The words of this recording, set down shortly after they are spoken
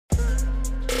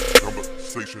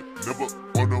conversation, never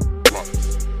on the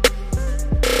blocks.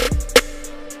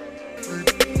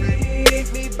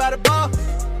 Meet me by the bar.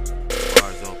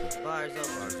 Bars open. Bars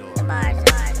open. Bars open.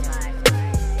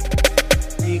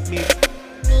 Meet me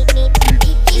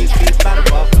by the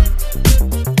bar.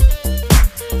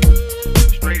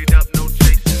 Straight up, no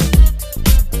chasing.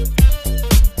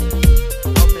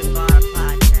 Open bar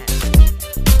podcast.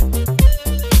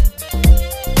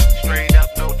 Straight up,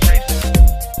 no chasing.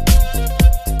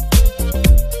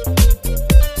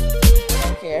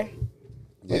 Here.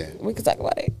 Yeah. We can talk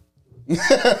about it.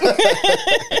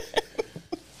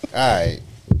 All right.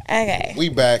 Okay. We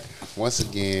back once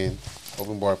again.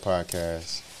 Open Bar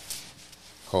Podcast.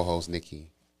 Co-host Nikki.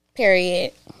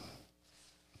 Period.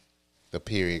 The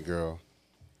period girl.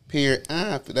 Period.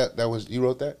 That was, you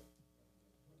wrote that?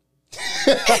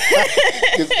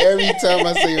 Because every time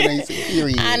I say your name, you say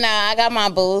period. I know. I got my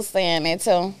boo saying it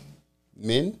too.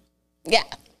 Men? Yeah.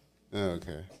 Oh,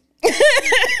 okay.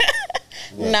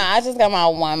 No, I just got my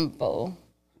one boo.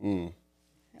 Mm.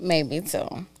 Maybe two.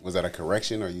 Was that a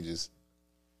correction or you just...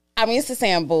 I'm used to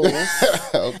saying boos.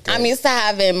 Okay. I'm used to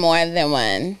having more than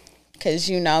one. Because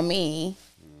you know me.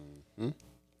 Mm-hmm.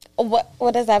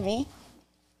 What does that mean?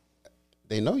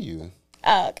 They know you.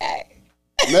 Oh, okay.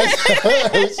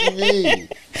 What you mean?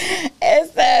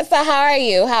 So how are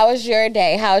you? How was your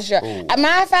day? How's your... Ooh. A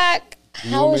matter of fact,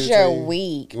 You how want me was to your tell you-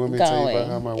 week you want me to tell you about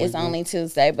how going? my It's week only went?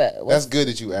 Tuesday, but That's good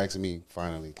that you asked me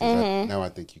finally. Because now I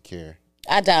think you care.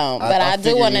 I don't, but I do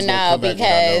figured want you to was gonna know come back with I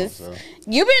know,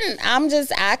 because so. I'm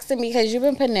just asking because you've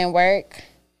been putting in work.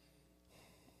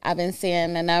 I've been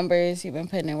seeing the numbers. You've been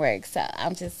putting in work. So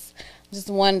I'm just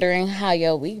wondering how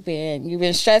your week been. You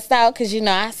been stressed out? Because, you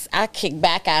know, I kick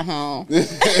back at home.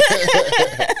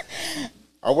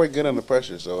 I work good under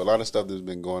pressure, so a lot of stuff that's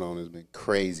been going on has been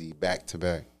crazy back to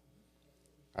back.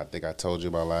 I think I told you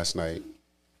about last night.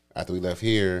 After we left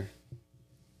here,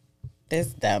 This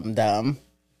dumb.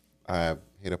 I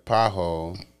hit a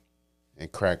pothole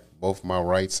and cracked both my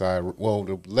right side. Well,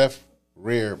 the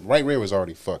right rear was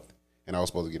already fucked, and I was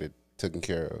supposed to get it taken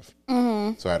care of.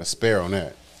 Mm-hmm. So I had a spare on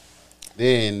that.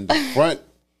 Then the front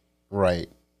right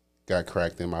got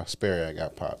cracked, and my spare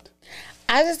got popped.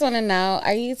 I just want to know,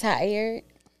 are you tired?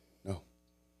 No.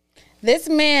 This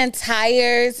man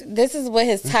tires. This is what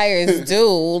his tires do.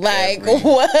 Like,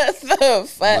 what the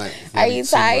fuck? Month, Are maybe you 2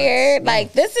 tired? months.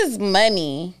 Like, this is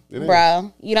money, It is.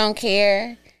 bro. You don't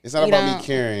care. It's not You about don't- me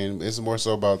caring. It's more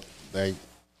so about, like,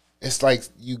 it's like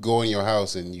you go in your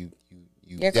house and you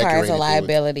Your decorate car is it a the way-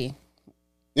 liability.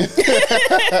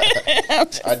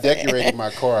 I decorated my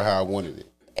car how I wanted it.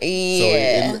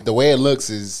 Yeah. So the way it looks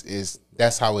is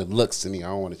that's how it looks to me. I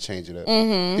don't want to change it up.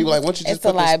 People are like, why don't you just It's a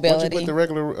put why don't you liability. put the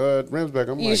regular rims back?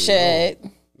 I'm You like, should.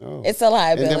 No. It's a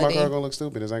liability. And then my car gonna look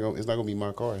stupid. It's not gonna be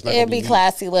my car. It's not It'd gonna be me.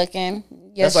 classy looking.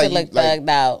 Your That's like shit you- look like- thugged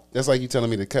out. That's like you telling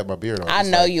me to cut my beard off. I It's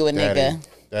know like, you a that nigga.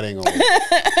 That ain't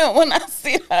gonna. When I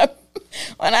see that,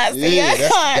 Yeah, your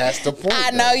car, that's the point,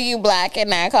 I though. know you black in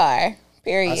that car.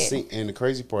 Period. And the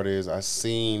crazy part is, I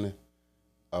seen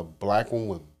a black one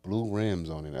with blue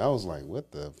rims on it. I was like,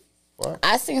 what the fuck?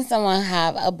 I seen someone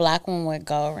have a black one with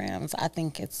gold rims. I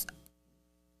think it's.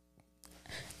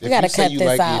 If gotta you say cut you this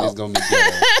like out. it, it's gonna be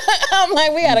ghetto. I'm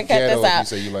like, we gotta cut ghetto this if you out.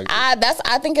 say you like it.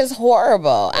 I think it's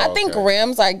horrible. I think okay.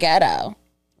 rims are ghetto.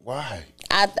 Why?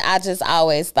 I just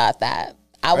always thought that.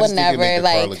 I would just think it make never the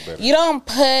car like. look better. You don't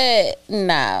put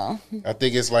no. I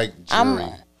think it's like jewelry.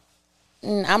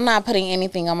 I'm not putting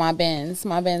anything on my Benz.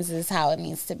 My Benz is how it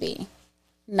needs to be.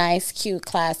 Nice, cute,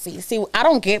 classy. See, I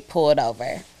don't get pulled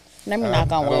over. Let me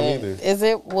knock on I don't wood. either. Is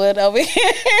it wood over here?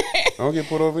 I don't get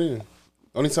pulled over either.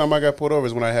 Only time I got pulled over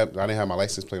is when I didn't have my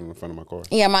license plate on the front of my car.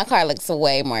 Yeah, my car looks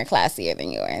way more classier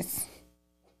than yours.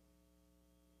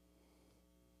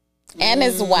 And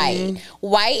it's white.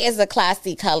 White is a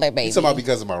classy color, baby. You talking about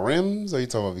because of my rims, or you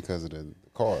talking about because of the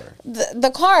car?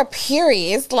 The car,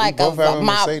 period. It's like both have a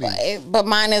Mercedes. but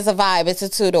mine is a vibe. It's a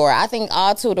 2-door. I think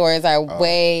all 2-doors are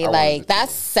way I wanted like a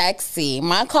that's sexy.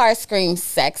 My car screams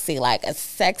sexy, like a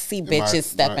sexy bitch is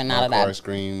stepping out of car that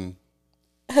screen.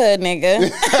 hood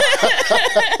nigga.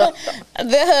 The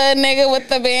hood nigga with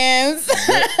the Benz.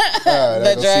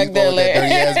 The drug dealer.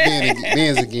 Dirty ass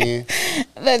Benz again.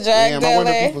 The drug Damn, I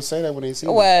wonder if dealer. people say that when they see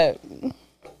me. What?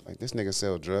 Like, this nigga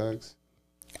sell drugs.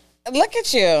 Look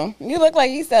at you. You look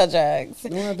like you sell drugs.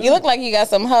 No, I don't. You look like you got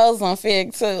some hoes on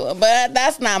Fig too. But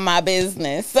that's not my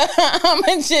business.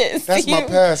 I'ma just That's my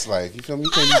past life. You feel me?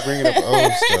 You can't be bringing up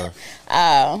old stuff.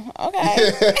 Oh,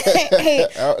 okay.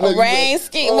 Look, Rain, you-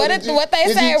 ski. oh, What did did you- what they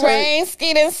did say? you try- Rain,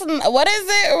 skeet, and what is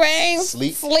it? Rain,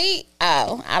 Sleet. sleet.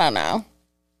 Oh, I don't know.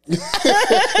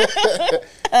 I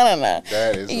don't know.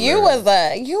 That is You hilarious. was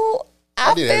a you.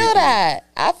 I did feel everything. that.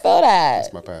 I feel that.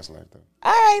 That's my past life though.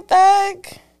 All right, thug.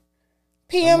 I'm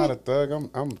PM not a thug. I'm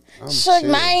Suge chill.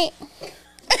 Knight.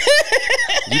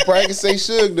 You probably can say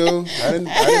Suge though. I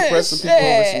didn't press some people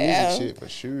over some music shit for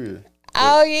sure.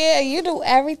 Oh yeah, you do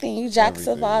everything. You jacks of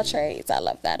Everything. all trades. I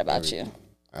love that about you.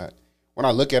 When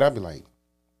I look at it, I be like,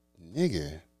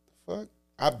 nigga, fuck.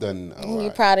 I've done a You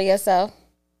lot. proud of yourself?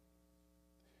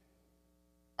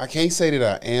 I can't say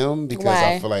that I am because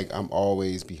Why? I feel like I'm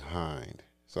always behind.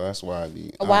 So that's why I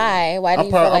be. Why? Why do I'm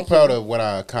you proud, feel like I'm proud you- of what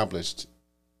I accomplished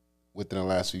within the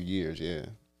last few years. Yeah,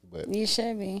 but You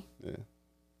should be. yeah,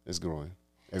 it's growing.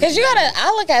 Because you gotta,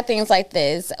 I look at things like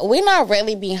this. We're not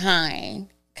really behind.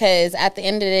 Because at the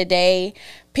end of the day,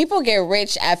 people get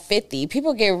rich at 50.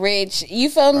 People get rich. You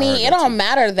feel heard me? It that don't too.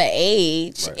 matter the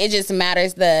age. Right. It just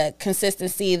matters the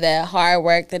consistency, the hard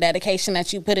work, the dedication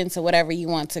that you put into whatever you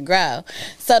want to grow.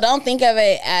 So don't think of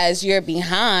it as you're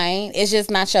behind. It's just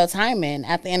not your timing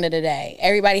at the end of the day.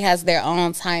 Everybody has their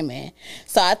own timing.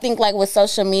 So I think like with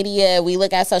social media, we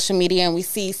look at social media and we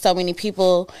see so many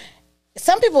people.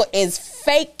 Some people is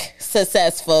fake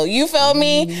successful, you feel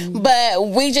me? But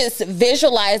we just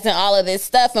visualizing all of this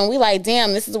stuff and we like,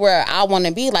 damn, this is where I want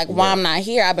to be. Like, why I'm not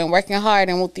here? I've been working hard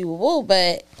and woo woo,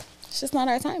 but it's just not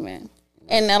our timing.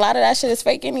 And a lot of that shit is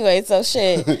fake anyway. So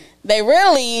shit, they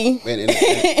really. And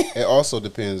it also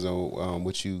depends on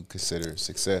what you consider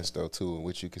success, though, too, and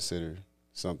what you consider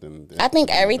something. I think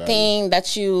that you value. everything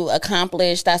that you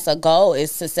accomplish that's a goal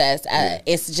is success.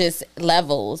 It's just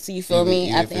levels. You feel me?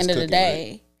 Even At if the it's end of the cooking,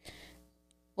 day.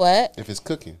 What? If it's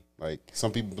cooking, like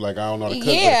some people be like, I don't know how to cook.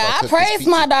 but if Yeah, I cook this praise pizza-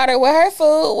 my daughter with her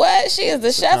food. What? She is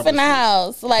the chef in the accomplishment.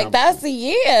 house. Like that's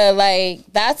like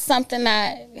that's something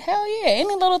that hell yeah.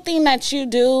 Any little thing that you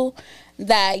do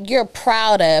that you're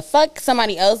proud of. Fuck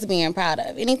somebody else being proud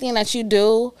of. Anything that you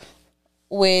do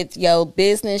with your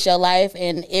business, your life,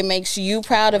 and it makes you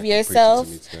proud of Like you're preaching to yourself.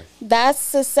 me today. That's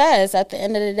success at the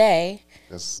end of the day.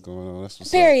 That's going on. That's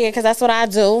what's Period. Because that's what I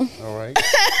do. up. All right.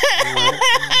 All right.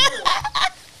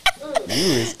 You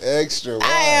is extra. Wow.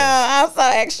 I am. I'm so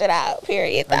extra out.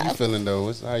 Period. How Though. you feeling though?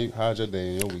 How's your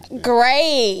day and your week? been?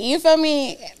 Great. You feel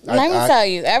me? Let me I- tell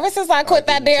you. Ever since I quit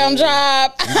that can damn tell.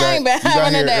 job, I ain't been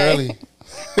having a here day. early.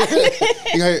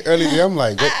 You got here early. I'm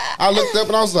like, what? I looked up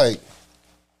and I was like,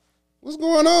 what's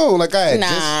going on? Like I had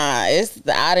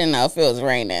I didn't know if it was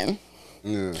raining.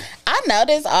 yeah. I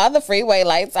noticed all the freeway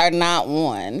lights are not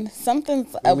on.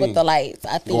 Something's up mean? with the lights.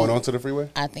 I think Going onto the freeway.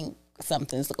 I think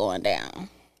something's going down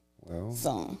Well,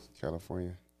 soon.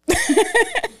 California. You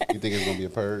think it's gonna be a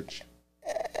purge?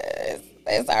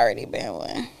 It's already been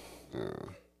one.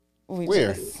 We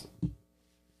Where? just-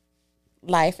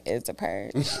 life is a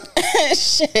purge.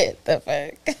 Shit, the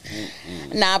fuck.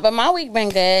 Nah, but my week been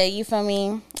good. You feel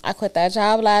me? I quit that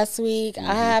job last week.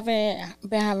 I haven't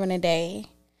been having a day.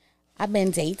 I've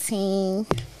been dating.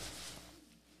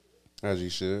 As you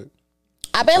should.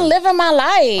 I've been living my All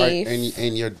life. right,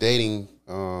 and your dating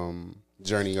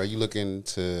journey, are you looking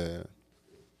to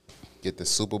get the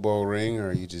Super Bowl ring, or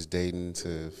are you just dating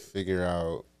to figure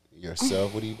out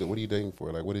yourself? What are you dating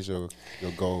for? Like, what is your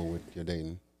goal with your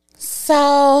dating?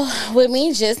 So, with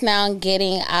me just now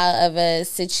getting out of a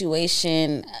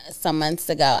situation some months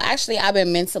ago, actually, I've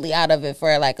been mentally out of it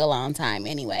for like a long time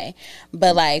anyway.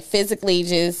 But like physically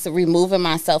just removing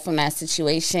myself from that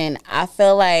situation, I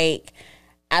feel like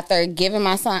after giving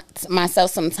myself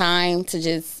some time to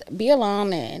just be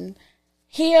alone and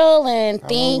heal and long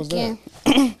think was that?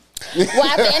 and well,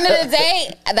 at the end of the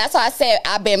day, that's why I said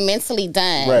I've been mentally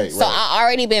done. Right, so right. I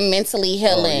already been mentally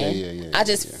healing. yeah, I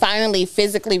just finally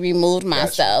physically removed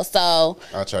myself. So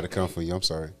I'll try to come for you. I'm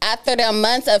sorry. after the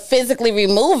months of physically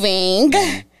removing,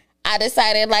 I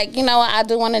decided like, you know what, I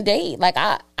do want to date. Like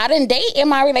I didn't date in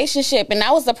my relationship and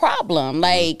that was the problem.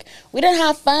 Like we didn't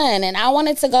have fun and I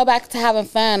wanted to go back to having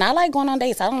fun. I like going on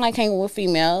dates. I don't like hanging with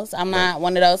females. I'm not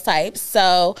one of those types.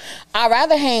 So I'd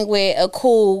rather hang with a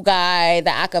cool guy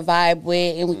that I could vibe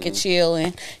with and we could chill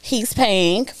and he's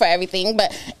paying for everything.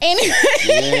 But anyway,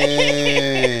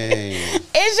 Dang.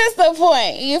 it's just the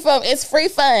point. You feel me? It's free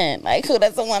fun. Like who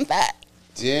doesn't want that?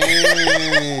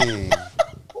 Dang.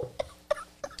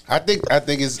 I think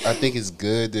it's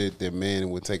good that men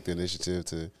would take the initiative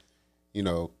to, you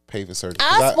know, pay for certain.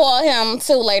 'cause I'll spoil him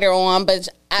too later on, but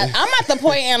I'm at the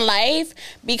point in life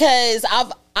because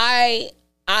I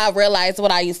realized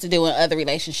what I used to do in other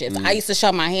relationships. I used to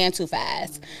show my hand too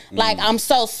fast. Like I'm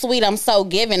so sweet, I'm so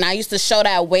giving. I used to show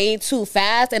that way too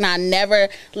fast, and I never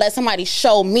let somebody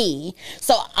show me.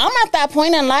 So I'm at that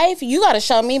point in life. You got to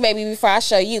show me, baby, before I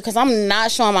show you, because I'm not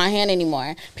showing my hand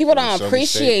anymore. People don't show me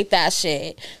appreciate that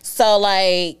shit. So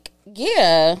like,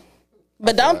 yeah.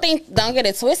 But don't get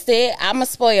it twisted. I'm a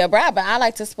spoiled brat, but I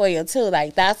like to spoil too.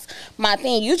 Like, that's my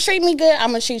thing. You treat me good, I'm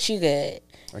gonna treat you good,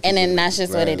 and then that's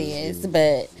just what it is.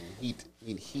 But Heat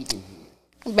in here.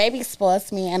 baby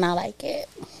spoils me, and I like it.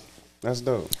 That's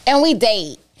dope. And we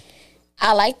date.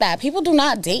 I like that. People do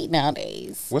not date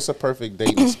nowadays. What's a perfect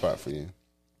dating spot for you?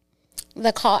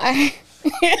 The car.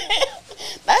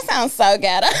 That sounds so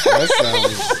ghetto. That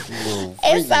sounds a little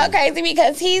It's so freaky. crazy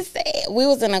because he said we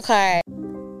was in a car.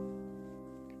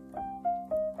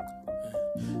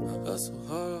 Hustle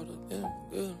hard, I'm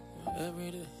good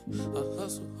every day. I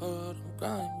hustle hard, I'm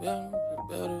grinding, yeah,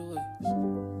 better ways.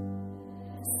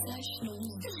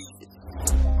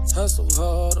 Hustle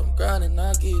hard, I'm grinding,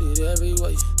 I get it every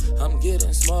way. I'm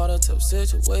getting smarter, tough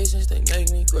situations, they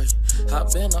make me great.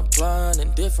 I've been applying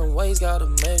in different ways, gotta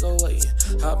make a way.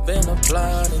 I've been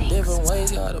applying in different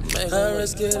ways, gotta make a way.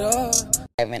 Risk it all.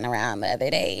 Driving around the other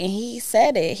day, and he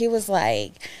said it. He was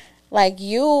like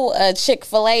you a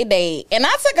Chick-fil-A date, and I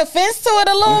took offense to it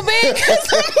a little bit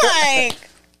because I'm like,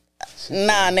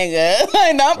 nah, nigga,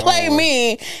 like, don't play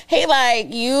me. He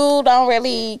like, you don't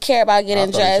really care about getting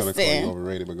I thought he was dressed trying to call you in.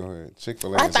 overrated, but go ahead.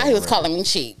 Chick-fil-A. I thought he was calling me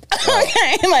cheap.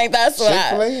 Okay, like that's what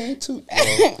Chick-fil-A I. ain't too.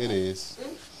 Well, it is.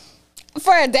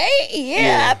 For a date,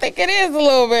 yeah, I think it is a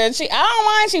little bit cheap. I don't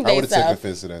mind cheap I would dates have taken though.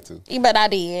 offense to that too. But I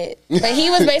did. But he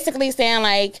was basically saying,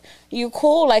 like, you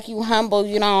cool, like, you humble,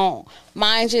 you don't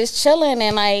mind just chilling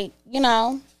and, like, you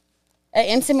know, an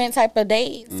intimate type of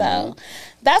date. So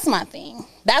that's my thing.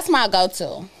 That's my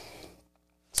go-to.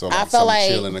 So I like feel some like-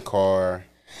 chill in the car.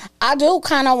 I do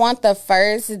kind of want the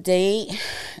first date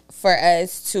for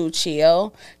us to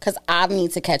chill because I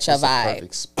need to catch a It's a vibe.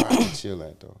 perfect spot to chill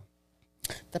at though.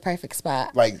 The perfect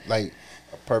spot. Like a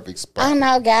perfect spot. I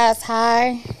know, gas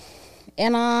high.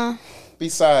 And,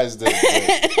 Besides the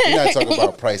we're not talking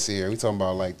about price here. We talking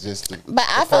about like just the, But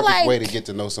I the feel perfect like- way to get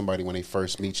to know somebody when they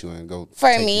first meet you and go for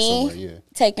take you me, somewhere. Yeah.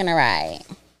 taking a ride.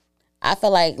 I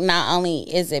feel like not only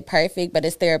is it perfect, but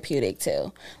it's therapeutic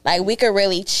too. Like, we could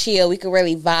really chill, we could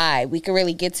really vibe, we could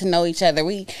really get to know each other.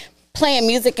 We playing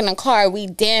music in the car, we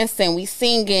dancing, we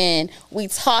singing, we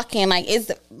talking. Like,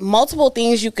 it's multiple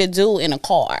things you could do in a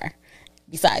car.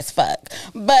 Besides fuck,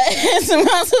 but it's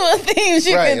multiple things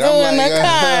you Right, can do I'm in like, the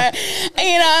car.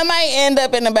 You know, I might end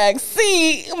up in the back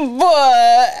seat,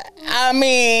 but I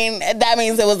mean, that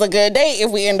means it was a good date if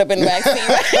we end up in the back seat.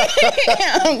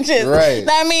 Right? I'm just, Right.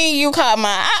 that means you caught my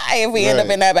eye if we end up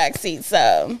Right. in that back seat.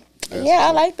 So, That's yeah, I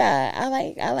true. like that. I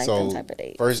like So them type of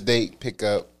dates. first date, pick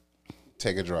up,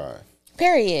 take a drive.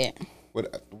 Period.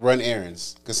 Run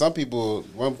errands. Because some people.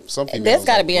 This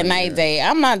got to be a night date.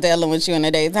 I'm not dealing with you in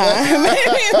the daytime.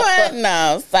 What?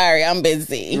 No, sorry, I'm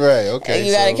busy. Right. Okay.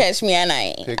 You gotta so catch me at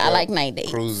night. pick I up, like night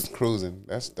dates. Cruising.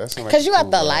 That's Because you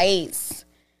got the lights.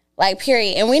 Like,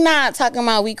 period. And we not talking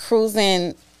about we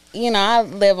cruising. You know, I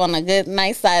live on a good,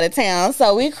 nice side of town.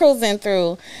 So we cruising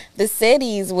through the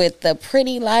cities with the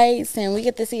pretty lights. And we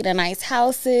get to see the nice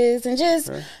houses and just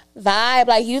vibe.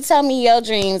 Like, you tell me your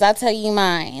dreams, I tell you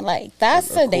mine. Like,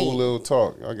 that's a, a date. cool little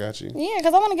talk. I got you. Yeah,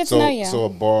 because I want to get to know you. So a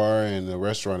bar and a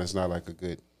restaurant is not like a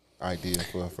good idea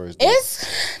for a first date.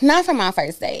 It's not for my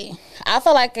first date. I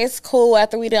feel like it's cool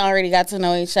after we done already got to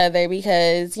know each other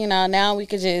because, you know, now we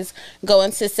could just go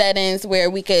into settings where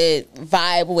we could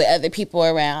vibe with other people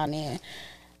around and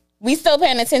we still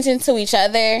paying attention to each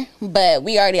other, but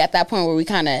we already at that point where we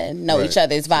kind of know Right. each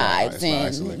other's Nah, vibes. it's not And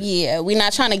isolated. yeah, we're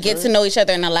not trying to get to know each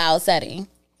other in a loud setting.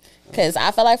 Because I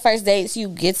feel like first dates, you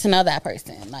get to know that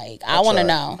person. Like, I want to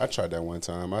know. I tried that one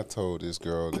time. I told this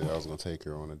girl that I was going to take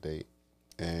her on a date.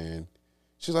 And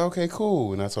she was like, okay,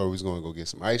 cool. And I told her we was going to go get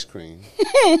some ice cream.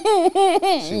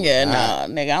 Yeah,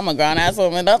 no, nigga, I'm a grown ass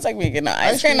woman. Don't take me to get no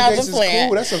ice cream. I'm dates just is playing.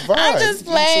 cool. That's a vibe. I'm just You get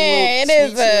some playing. It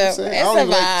little is sweets, you know what I'm a, saying? I it's don't a even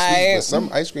like sweets, vibe. but some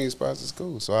ice cream spots is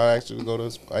cool. So I asked her to go to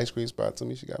this ice cream spot. To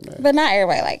me, she got mad. But not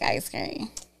everybody like ice cream.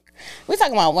 We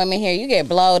talking about women here. You get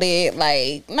bloated.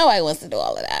 Like, nobody wants to do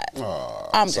all of that.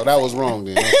 I'm so just that was wrong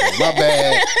then. Okay, my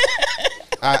bad.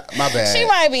 My bad. She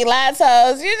might be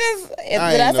lactose. You just, did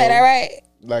I ain't say that know. right?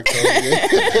 Lactose.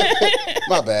 Yeah.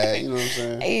 My bad. You know what I'm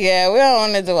saying? Yeah, we don't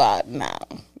want to do all, no.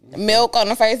 Milk on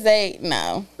the first date?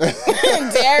 No.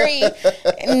 Dairy?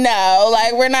 No.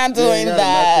 Like, we're not doing not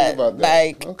that. thinking about that.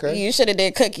 Like, Okay. you should have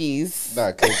did cookies.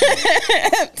 Not cookies.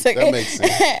 That makes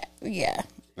sense. Yeah.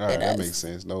 All right, it that does. makes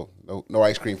sense. No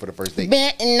ice cream for the first date.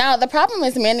 No, the problem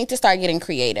is men need to start getting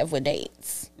creative with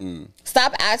dates.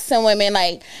 Stop asking women,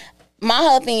 like, my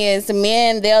whole thing is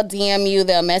men, they'll DM you,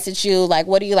 they'll message you, like,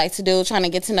 what do you like to do, trying to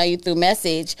get to know you through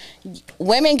message.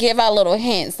 Women give out little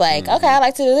hints, like, okay, I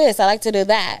like to do this, I like to do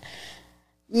that.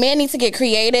 Men need to get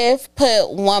creative,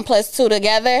 put 1 + 2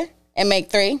 together and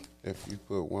make 3. If you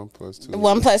put 1 plus 2,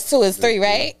 1 plus 2 is 3,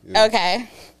 right? Yeah. Okay.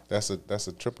 That's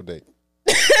a triple date.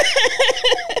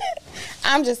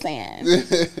 I'm just saying.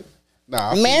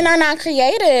 Nah, Men are not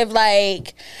creative.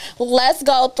 Like, let's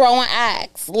go throw an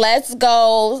axe. Let's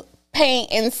go paint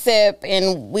and sip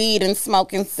and weed and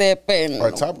smoke and sip and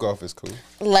or Top Golf is cool.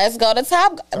 let's go to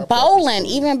Golf bowling.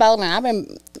 is cool. Even bowling. I've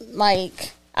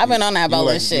been on that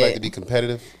bowling You shit. like to be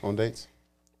competitive on dates,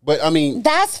 but I mean,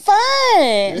 That's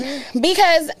fun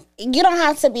because you don't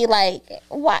have to be like,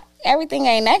 what? Everything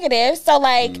ain't negative. So,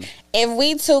 like, if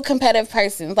we two competitive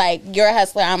persons, like, you're a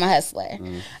hustler, I'm a hustler.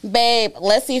 Babe,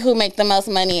 let's see who make the most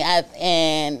money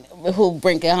and who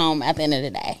bring it home at the end of the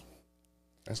day.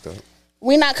 that's dope.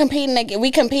 We're not competing.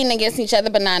 We competing against each other,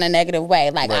 but not in a negative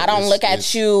way. Like, Right, I don't it's- look at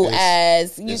it's- you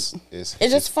it's- as you. It's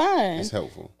just fun. It's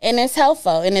helpful. And it's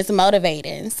helpful and it's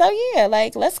motivating. So yeah,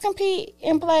 like let's compete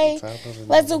and play.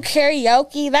 Let's do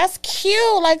karaoke. That's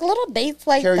cute. Like little dates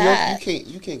like Karaoke, that.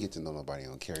 you can't get to know nobody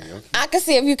on karaoke. I can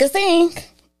see if you can sing.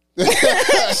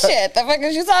 Shit, the fuck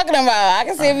is you talking about? I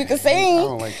can see if you can I sing.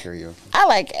 don't like karaoke. I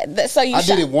like it. So you I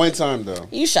shy. did it one time though.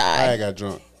 You I shy. got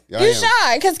drunk. You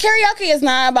shy because karaoke is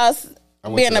not about I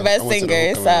went being to the best I went to the singer.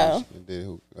 hookah So lounge and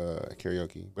did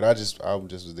karaoke, but I just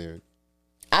was there.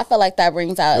 I feel like that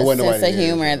brings out There a wasn't sense of nobody there,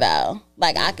 humor, so. though.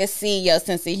 Like I could see your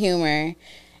sense of humor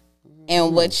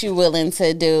and what you willing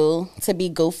to do to be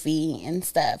goofy and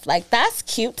stuff. Like that's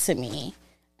cute to me.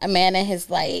 A man in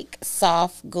his like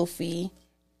soft, goofy.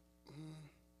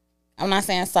 I'm not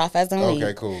saying soft as in weak.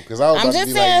 Okay, cool. Because I was I'm about to just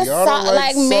be saying like, y'all don't so- like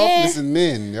like men- softness in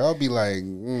men. Y'all be like,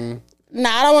 Nah,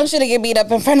 I don't want you to get beat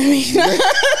up in front of me. you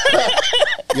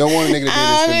don't want a nigga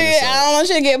to be in this I don't want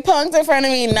you to get punked in front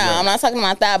of me. No, I'm not talking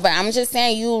about that. But I'm just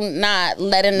saying you not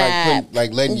letting that.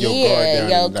 like letting your guard down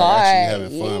your and like, guard. actually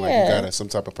having fun. Like Yeah. you got some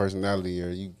type of personality, or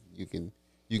you can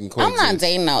I'm coexist. not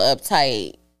dating no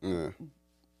uptight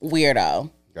weirdo.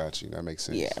 Got you. That makes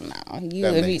sense. Yeah, no. You,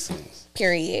 That if makes you- sense.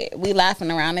 Period. We laughing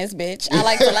around this bitch. I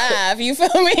like to laugh. You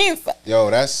feel me? So- Yo,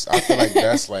 I feel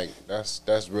like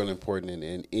that's real important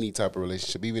in any type of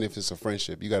relationship, even if it's a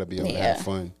friendship. You got to be able to have Yeah.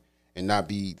 fun and not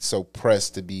be so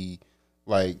pressed to be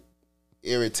like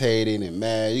irritated and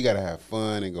mad. You got to have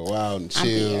fun and go out and I'm be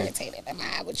chill. irritated and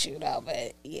mad with you though,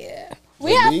 but yeah.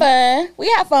 We With have me? fun. We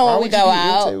have fun Why when we would you go be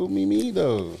out. irritated with me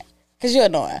though? Cause you're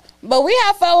annoying. But we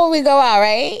have fun when we go out,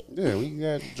 right? Yeah, we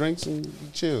got drinks and we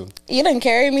chill. You done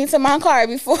carry me to my car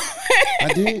before.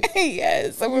 I did?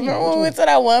 Yes. So remember when we went to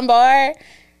that one bar?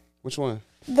 Which one?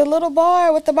 The little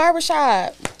bar with the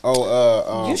barbershop.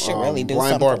 Oh, You should really do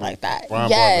Brian something Barber. like that.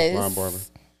 Brian Yes. Barber. Brian Barber.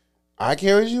 I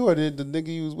carried you, or did the nigga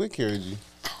you was with carried you?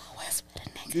 What's with a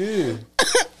nigga? Yeah.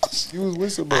 You was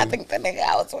with somebody. I think the nigga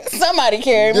I was with, somebody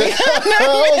carried me.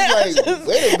 I was like,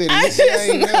 wait a minute. I you see, I just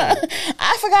ain't know.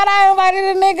 I forgot I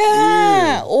invited a nigga.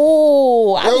 Yeah. Huh?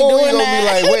 Ooh, I Yo, be you doing gonna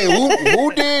that. be like, wait,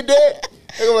 who did that?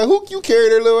 They gonna be like, who you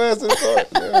carried their little ass to the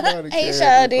car? He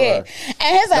sure did.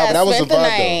 And his No, but ass that was a spent the vibe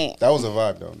night. though. That was a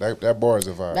vibe though. That bar is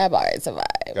a vibe. That bar is a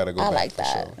vibe. Gotta go I back like for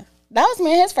that. sure. That was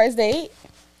me and his first date.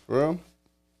 For real?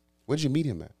 Where'd you meet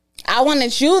him at? I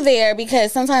wanted you there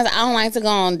because sometimes I don't like to go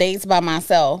on dates by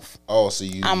myself. Oh, so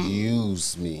you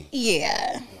used me.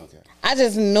 Yeah. Okay. I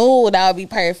just knew that would be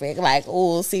perfect. Like,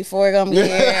 ooh, C4 gonna be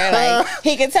here. Like,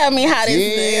 he could tell me how this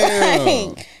Damn.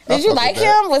 like, I did you fuck like with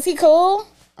that. him? Was he cool?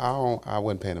 I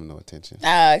wasn't paying him no attention.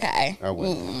 Oh, okay. I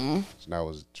wasn't. I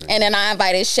was drinking. And then I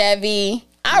invited Chevy.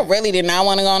 I really did not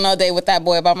want to go on no date with that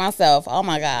boy by myself. Oh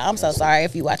my God. I'm so sorry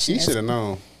if you watching He this. should have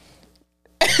known.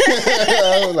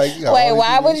 I was like, you got Wait, all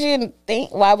why these would you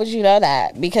think? Why would you know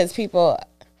that? Because people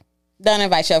don't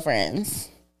invite your friends.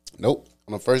 Nope.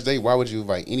 On the first date, why would you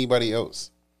invite anybody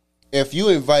else? If you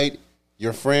invite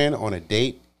your friend on a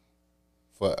date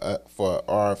for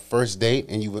our first date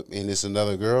and it's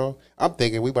another girl, I'm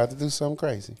thinking we about to do something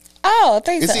crazy. Oh,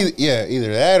 It's threesome.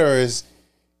 either that or is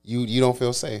you don't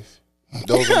feel safe.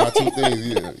 Those are my two things.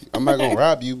 Yeah. I'm not gonna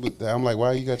rob you, but I'm like,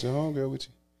 why you got your homegirl with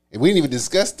you? And we didn't even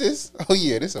discuss this. Oh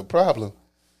yeah, this a problem.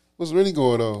 What's really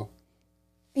going on?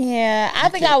 Yeah, I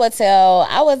think I would tell.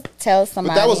 Somebody.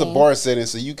 But that was a bar setting,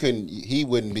 so he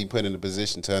wouldn't be put in a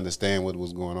position to understand what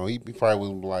was going on. He probably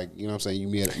was like, you know what I'm saying, you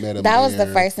met him. That was the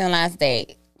there. first and last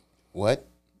date. What?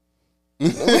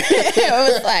 It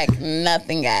was like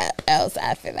nothing else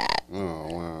after that. Oh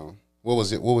wow. What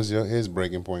was it? What was his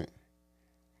breaking point?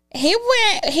 He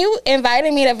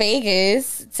invited me to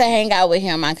Vegas to hang out with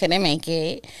him. I couldn't make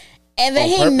it. And then On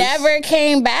he purpose? never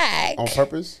came back. On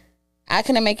purpose? I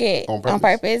couldn't make it On on purpose?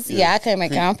 purpose. Yeah. Yeah, I couldn't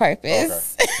make it on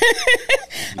purpose.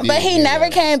 You But he did, never yeah.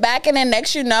 came back. And then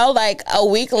next like a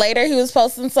week later, he was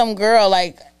posting some girl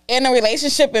like in a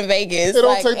relationship in Vegas. It don't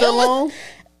Like, take that was- long.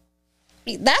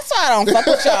 That's why I don't fuck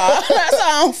with y'all. That's why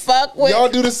I don't fuck with Y'all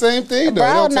do the same thing, though. It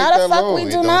bro. don't take Not that a fuck. long. We It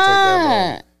do don't take that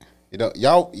long. not. You know,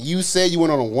 y'all. You said you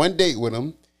went on a one date with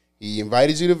him. He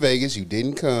invited you to Vegas. You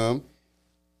didn't come,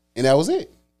 and that was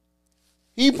it.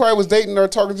 He probably was dating or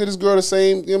talking to this girl the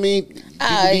same. You know what I mean? People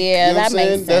Oh, yeah, you know what that I'm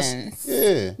saying? makes sense.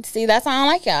 Yeah, See, that's why I don't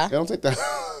like y'all. I don't take that.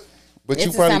 But It's you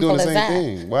as probably doing the simple same as that.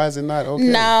 thing. Why is it not okay?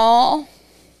 No.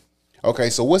 Okay,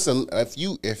 so what's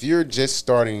if you're just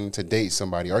starting to date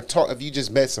somebody or talk if you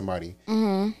just met somebody,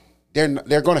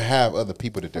 they're going to have other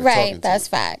people that they're talking Right. to. That's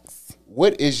facts.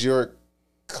 What is your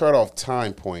cutoff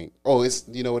time point? Oh, it's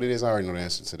you know what it is. I already know the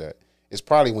answer to that. It's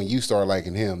probably when you start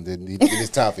liking him. Then it's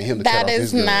time for him to cut That off his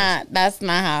is girls. not. That's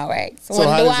not how it works. So When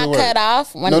how do does I it work? cut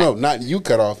off? When No, not you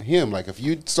cut off him. Like if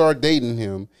you start dating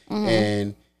him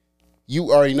and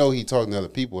you already know he talking to other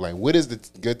people. Like what is the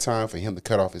good time for him to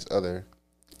cut off his other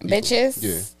bitches.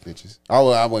 Yeah, bitches. I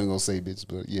wasn't gonna say bitches,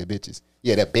 but yeah, bitches.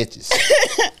 Yeah, that bitches.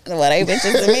 Well, they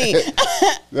bitches to me.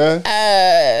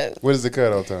 Yeah? What is the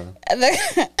cutoff time?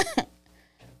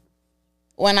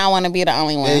 When I want to be the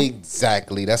only one.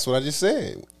 Exactly. That's what I just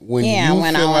said. When Yeah, you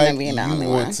when I feel wanna like be the you only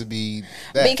want one. to be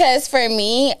that. Because for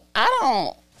me, I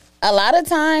don't. A lot of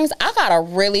times, I gotta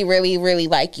really, really, really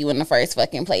like you in the first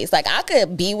fucking place. Like, I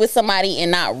could be with somebody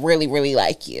and not really, really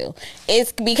like you.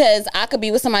 It's because I could be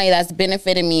with somebody that's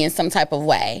benefiting me in some type of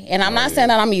way. And I'm not saying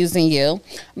that I'm using you,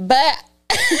 but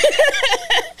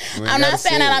I'm not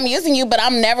saying that I'm using you, but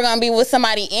I'm never gonna be with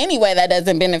somebody anyway that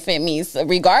doesn't benefit me, so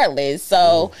regardless.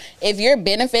 So if you're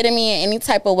benefiting me in any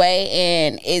type of way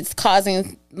and it's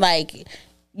causing, like,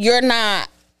 you're not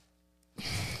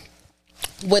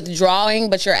withdrawing,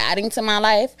 but you're adding to my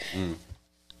life,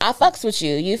 I fucks with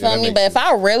you. You feel that me? makes But if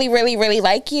I really, really, really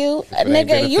like you, it ain't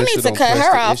nigga, you need beneficial, to don't cut press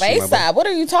her the off issue, my boy. ASAP. What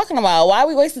are you talking about? Why are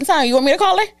we wasting time? You want me to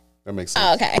call her? That makes sense.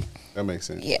 Oh, okay. That makes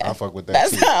sense. Yeah. I fuck with that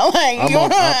That's too. how, like,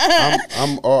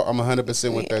 I'm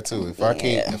 100% with that too.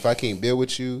 If I can't build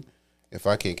with you, if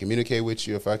I can't communicate with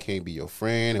you, if I can't be your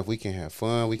friend, if we can't have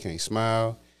fun, we can't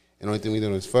smile, and the only thing we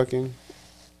do is fucking.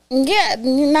 Yeah,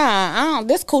 nah,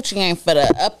 this coochie ain't for the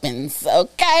uppins,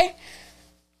 okay?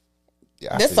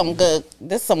 Yeah, I This feel some you. good.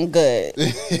 This some good.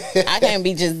 I can't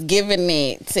be just giving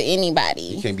it to anybody.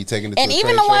 You can't be taking it to And a even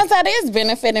trade the show. ones that is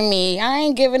benefiting me, I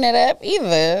ain't giving it up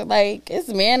either. Like, it's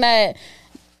men that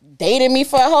dated me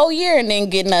for a whole year and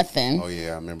didn't get nothing. Oh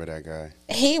yeah, I remember that guy.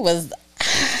 He was.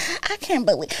 I can't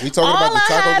believe. We talking about the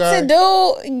taco All I guy? had to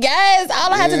do, yes,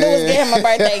 all I had to do was Yeah. get him a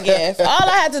birthday gift. All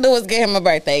I had to do was get him a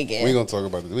birthday gift. We ain't gonna talk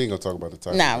about the. We ain't gonna talk about the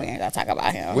taco. Nah, guy. we ain't gonna talk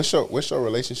about him. What's your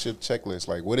relationship checklist?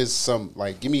 Like, what is some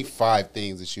like? Give me 5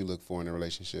 things that you look for in a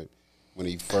relationship when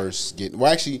you first get.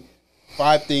 Well, actually,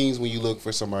 5 things when you look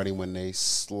for somebody when they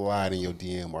slide in your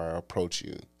DM or approach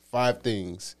you. 5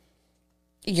 things.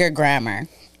 Your grammar.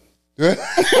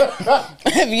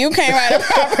 If you can't write a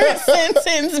proper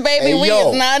sentence, baby, Hey, we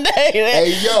yo. is not dating.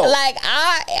 Hey, yo. Like,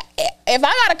 if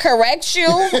I gotta correct you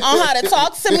on how to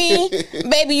talk to me,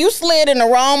 baby, you slid in the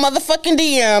wrong motherfucking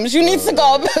DMs. You need to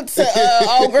go back to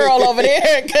old girl over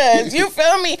there, cause you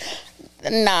feel me.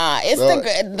 Nah, it's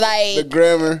The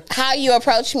grammar. how you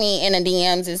approach me in the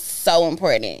DMs is so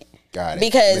important. Got it.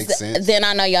 Because Makes sense. then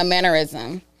I know your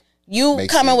mannerism. You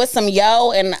Makes coming sense. with some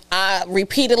yo, and I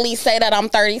repeatedly say that I'm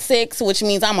 36, which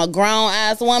means I'm a grown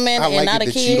ass woman I and like not it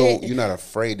a that kid. you're not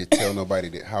afraid to tell nobody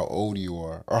that how old you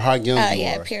are or how young Oh, you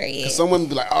yeah, are. period. 'Cause some women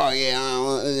be like, oh yeah, I don't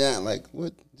want that. Like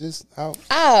what? Just how?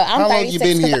 Oh, I'm How 36. long you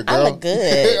been 'cause here, girl? I look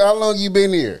good. How long you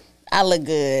been here? I look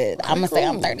good. I'm gonna say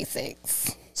I'm cool.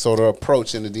 36. So the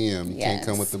approach in the DM, you can't Yes.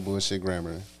 come with the bullshit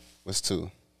grammar. What's 2?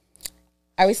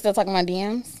 Are we still talking about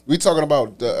DMs? We talking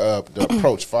about the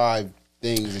approach. 5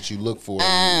 things that you look for.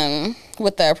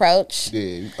 With the approach.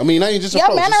 Yeah, I mean, not even just Your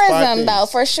approach. just 5 mannerism, though,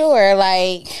 things. for sure.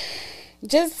 Like,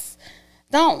 just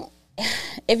don't.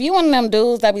 If you one of them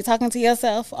dudes that be talking to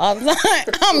yourself all the time,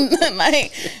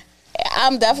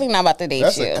 I'm definitely not about to date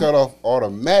That's you. a cutoff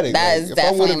automatic. That Like, is if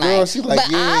I'm with definitely a girl, not. she's like, But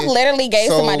yeah. I literally gave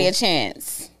So, somebody a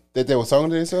chance. that they were talking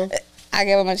to themselves. I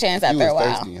gave them a chance You after a was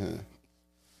while. thirsty, huh?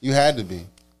 You had to be.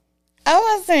 I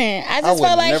wasn't. I just would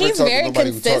felt like never he's talk to very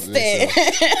nobody who talk to consistent.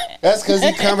 That's because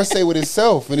he conversate with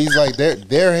himself, and he's like,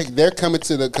 they're coming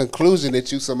to the conclusion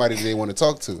that you somebody that they want to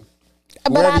talk to.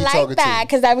 But Whoever I you like talking that to.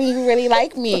 because that means you really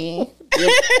like me. Him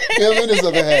and his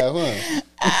other half, huh?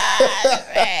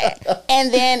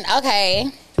 And then, okay,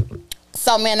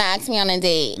 so men ask me on a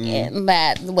date Mm-hmm. and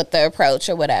that with the approach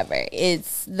or whatever.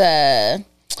 It's the,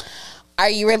 are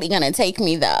you really gonna take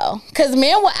me though? Because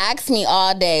men will ask me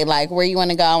all day, like, where you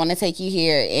want to go? I want to take you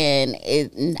here, and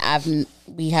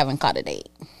we haven't caught a date.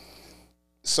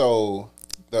 So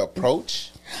the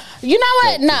approach. You know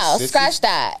what? The No, consistency? scratch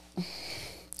that.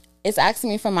 It's asking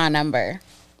me for my number.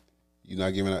 You're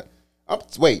not giving out.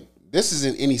 Wait, this is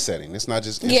in any setting. It's not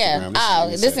just Instagram. Yeah.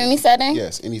 This is This any setting?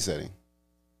 Yes, any setting.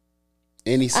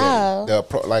 Any setting.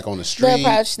 Oh. Like on the The street,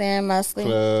 approach then mostly.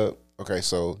 club. Okay,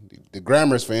 so the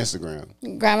grammar is for Instagram.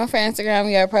 Grammar for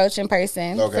Instagram, your approach in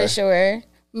person Okay. for sure.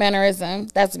 Mannerism,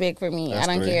 that's big for me. That's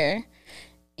I don't great. care.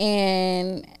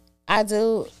 And I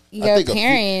do I your think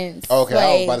appearance. Okay,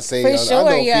 I was about to say, for I sure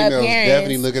know your females appearance.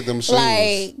 definitely look at them shoes.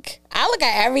 Like I look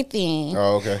at everything.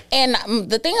 Oh, okay. And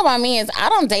the thing about me is I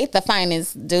don't date the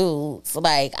finest dudes.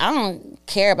 Like I don't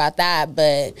care about that.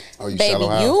 But Oh, you baby, shallow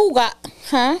how? you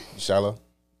got Shallow.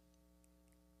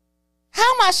 How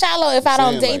am I shallow if I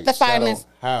don't Saying, date like, the shallow finest?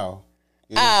 How?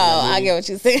 You Oh, understand I me? get what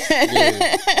you're saying.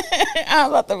 Yeah. I'm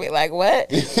about to be like, what?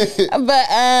 But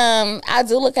I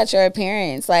do look at your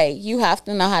appearance. Like, you have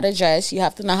to know how to dress. You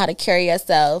have to know how to carry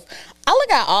yourself. I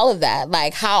look at all of that.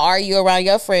 Like, how are you around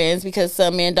your friends? Because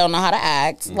some men don't know how to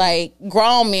act. Like,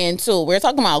 grown men, too. We're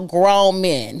talking about grown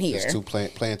men here. Just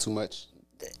playing too much.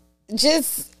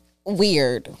 Just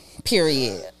weird,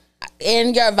 period.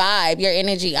 And your vibe, your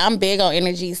energy. I'm big on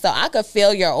energy, so I could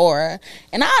feel your aura.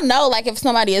 And I know, like, if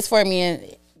somebody is for me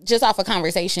and just off a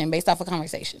conversation, based off a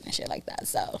conversation and shit like that.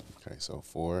 So, Okay, so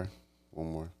 4.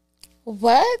 One more.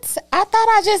 what? I thought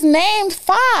I just named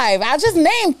 5. I just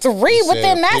named 3 You said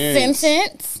within that appearance.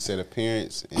 sentence. You said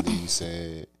appearance, and then you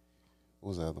said, what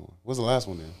was the other one? What was the last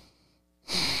one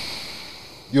then?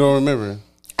 You don't remember?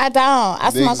 I don't. I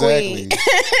smoke weed.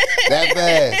 That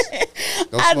fast.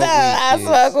 Don't I smoke don't. I weed,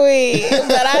 smoke weed,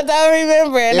 but I don't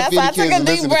remember. And If that's why I any took kids a are deep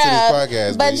listening to this breath.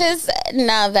 podcast, But we- just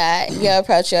know that you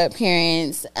approach your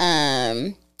appearance,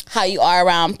 how you are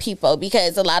around people,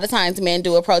 because a lot of times men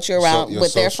do approach you around Your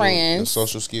with their social- friends, Your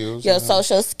social skills. your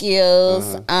social skills,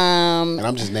 And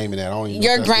I'm just naming that. I don't even know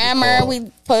your if that's what it's grammar. called.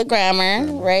 We put grammar,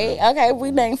 right? Okay,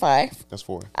 we named 5. That's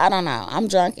 4. I don't know. I'm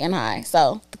drunk and high,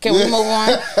 so can we move on?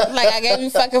 Like I gave you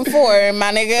fucking 4,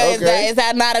 my nigga. Okay. Is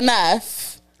that not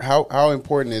enough? How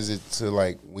important is it to,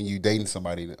 like, when you dating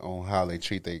somebody on how they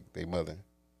treat their mother?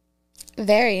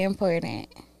 Very important.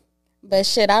 But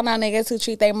shit, I know niggas who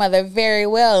treat their mother very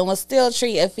well and will still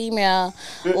treat a female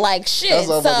like shit. That's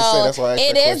what I was about to say. That's why I asked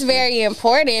it that is question. very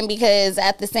important, because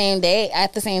at the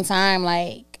same time,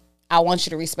 like, I want you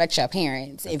to respect your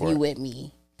parents if you Important. with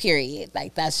me. Period.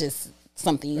 Like, that's just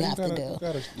something you have to do.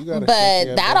 You gotta But shake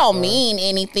your that butt, don't bro. mean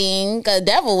anything. The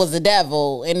devil was the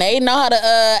devil, and they know how to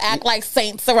act like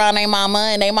saints around their mama,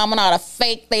 and they mama know how to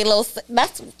fake they little.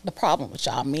 That's the problem with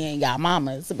y'all men, y'all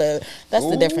mamas. But that's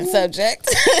a different subject.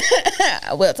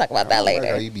 We'll talk about that Like how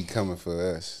later. you be coming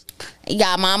for us.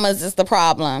 Y'all mamas is the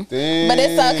problem, but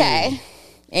it's Damn. okay.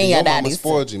 And Your your mama daddy's,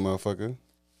 spoiled you, motherfucker.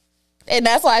 and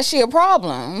that's why she a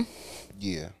problem.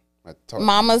 Yeah. I talk.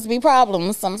 Mamas be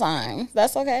problems sometimes.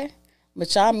 That's okay.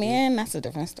 But y'all men, that's a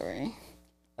different story.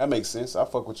 That makes sense. I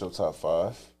fuck with your top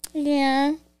 5.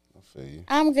 Yeah, I feel you.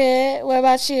 I'm good. What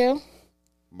about you?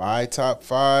 My top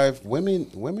 5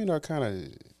 women are kind of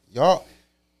y'all.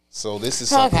 So this is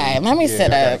something, Okay, let me yeah, sit I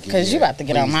gotta up get- because you yeah, about to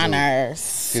get on please my do.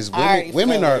 nerves. Because I already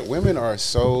women feel it. women are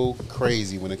so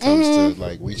crazy when it comes to,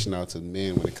 like, reaching out to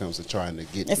men when it comes to trying to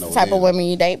get It's to know the type them. of women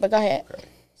you date, but go ahead.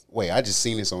 Wait, I just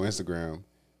seen this on Instagram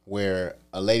where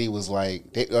a lady was like,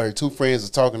 her 2 friends was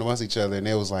talking amongst each other, and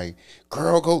they was like,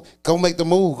 "Girl, go make the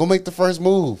move, go make the first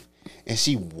move," and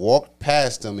she walked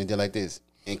past them and did like this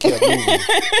and kept moving.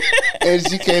 And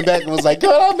she came back and was like,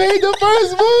 "Girl, I made the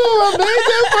first move. I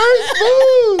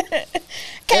made the first move."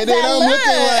 And then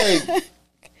I'm looking like,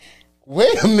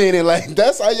 wait a minute, like,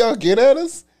 that's how y'all get at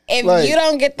us? If Like, you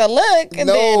don't get the look, no,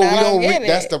 then we I don't don't. get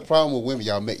That's it. the problem with women.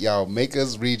 Y'all make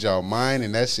us read y'all mind,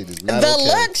 and that shit is not The okay.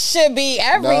 look should be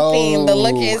everything. The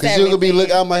look is Because you could be everything.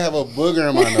 look. I might have a booger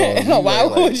in my nose. You Why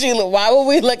might, would you look? Why would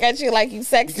we look at you like you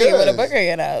sexy with a Because- booger in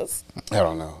your nose? I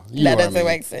don't know. You That know what I doesn't mean.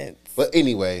 make sense. But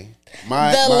anyway,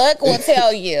 my The look will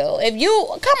tell you. If you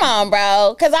come on,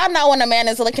 bro, because I know when a man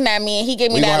is looking at me and he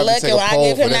give me we gonna that have to look, take and a when I poll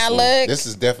give for him this that one. look, This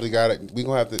is definitely got it. We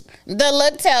gonna have to. the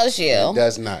look tells you. It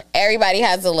does not. Everybody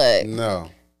has a look. No.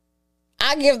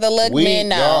 I give the look, men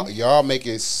know. y'all make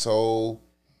it so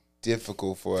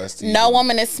difficult for us to. No even-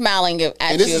 woman is smiling at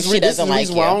And you this if is she this is doesn't the like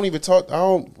reason you. why I don't even talk.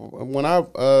 When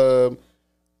I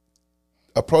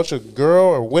approach a girl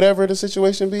or whatever the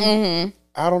situation be. Mm-hmm.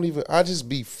 I just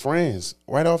be friends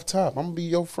right off top. I'm gonna be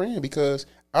your friend because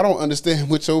I don't understand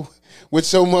what your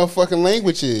motherfucking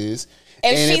language is.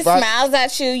 If And she I- smiles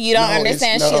at you, you don't No,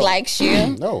 understand it's- she no. likes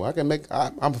you. No, I can make.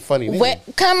 I'm a funny nigga.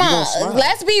 Come You gonna on, smile.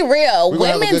 let's be real. We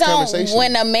gonna have a Women good don't. conversation.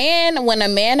 When a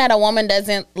man that a woman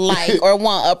doesn't like or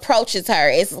want approaches her,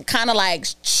 it's kind of like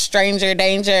stranger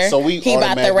danger. So we he about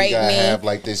to automatically rape gotta me. have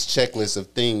like this checklist of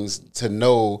things to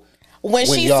know. When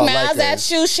she y'all smiles like her.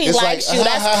 at you, she It's likes like, you. "Ah,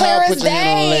 That's ha, clear ha, as put your hand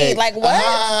on the day. leg. Like Ah, what?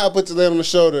 ha, ha, put your hand on the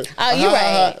shoulder. Oh, you Ah, ha,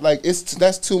 ha. right. Like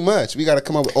that's too much. We got to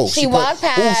come up with. Oh, She walked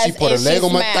past she put and her leg she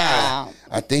on my smiled. thigh.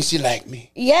 I think she liked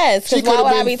me. Yes, She because why could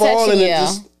would I have be been falling touching and you?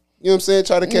 just, you know what I'm saying,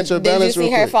 try to catch her Did balance. you see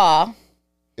real her quick. fall?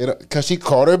 Because she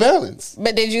caught her balance.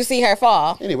 But did you see her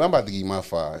fall? Anyway, I'm about to give you my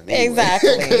 5.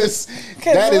 Exactly. Because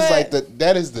 'Cause that is what? like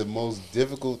that is the most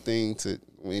difficult thing to.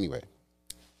 Well, anyway.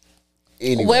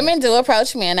 Women do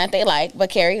approach men that they like, but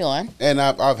carry on. And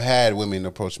I've had women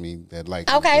approach me that like.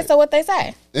 me, Okay, but- so what they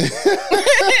say? Like,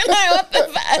 what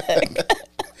the fuck?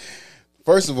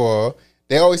 First of all,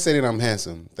 they always say that I'm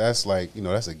handsome. That's like,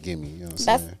 that's a gimme. You know what I'm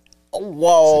That's saying?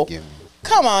 whoa. It's a gimme.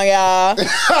 Come on, y'all.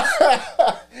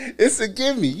 It's a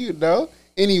gimme.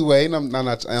 Anyway, and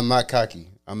I'm not cocky.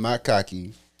 I'm not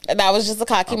cocky. That was just a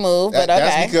cocky move, but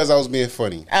That's okay. because I was being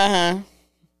funny. Uh huh.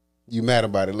 You mad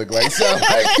about it? Look like sound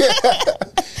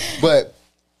like. But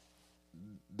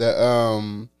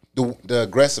the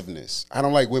aggressiveness. I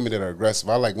don't like women that are aggressive.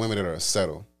 I like women that are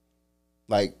settled.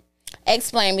 Like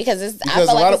Explain because it's. I because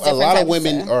feel a like lot it's of a different lot of types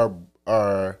women stuff.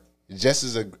 are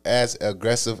just as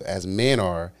aggressive as men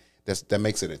are. That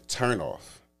makes it a turn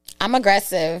off. I'm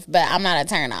aggressive, but I'm not a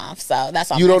turn off. So that's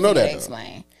why You I'm don't know asking that, you to though.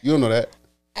 explain. You don't know that.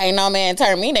 Ain't no man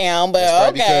turn me down, That's but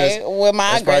probably okay because- with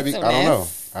my that's probably-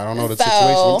 aggressiveness. I don't know the So-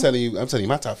 situation. I'm telling you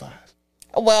my top 5.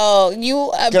 Well,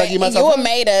 you Can I give my top you a five?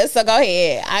 made us, so go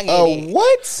ahead. I get it.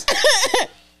 What?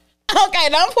 Okay,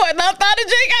 don't throw the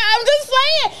drink out. I'm just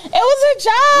playing. It was a This is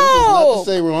not joke.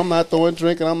 the same room. I'm not throwing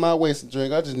drink and I'm not wasting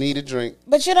drink. I just need a drink.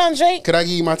 But you don't drink. Could I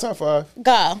give you my top 5?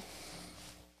 Go.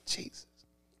 Jesus.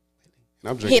 And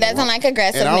I'm drinking He doesn't wine. like And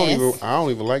aggressiveness. I don't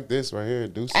even like this right here.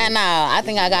 Deuce. I know. I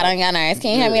think I got on your nerves.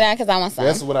 Can you hand me that? Because I want some.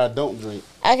 That's what I don't drink.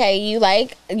 Okay, you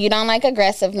don't like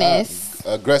aggressiveness.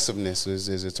 Aggressiveness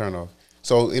is a turn off.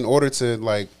 So in order to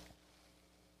like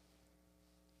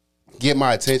get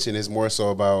my attention, is more so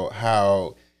about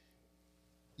how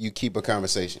you keep a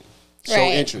conversation. Show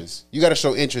Right. interest. You got to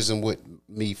show interest in what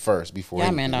me first before. Yeah,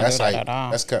 anything. man, don't that's do that at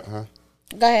all. That's huh?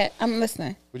 Go ahead. I'm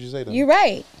listening. What'd you say? Though? You're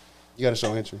right. You got to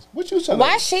show interest. What you trying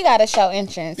Why to? she got to show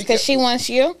interest? Because she wants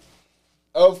you?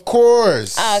 Of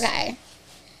course. Okay.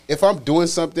 If I'm doing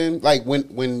something like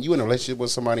when you in a relationship with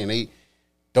somebody and they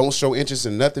don't show interest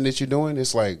in nothing that you're doing,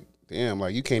 it's like, damn,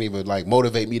 like you can't even like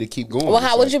motivate me to keep going. Well, It's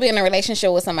how would like- you be in a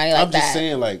relationship with somebody like I'm that? just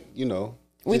saying, like, We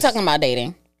just- talking about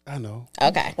dating. I know.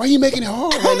 Okay. Why are you making it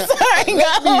hard right now?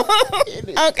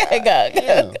 Sorry, go. Okay, go.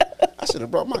 Damn. I should have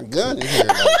brought my gun in here.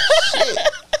 Like, shit.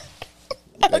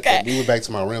 Okay. We went back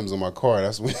to my rims on my car.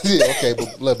 That's when. Okay,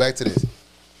 but look, back to this.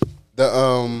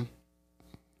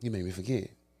 You made me forget.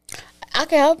 I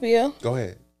can help you. Go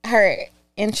ahead. Her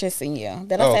interest in you.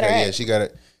 Did I Oh, say that okay, right? yeah, she got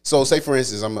it. So, say for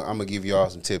instance, I'm gonna give y'all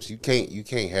some tips. You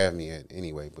can't have me at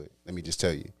anyway, but let me just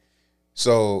tell you.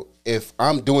 So, if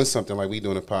I'm doing something like we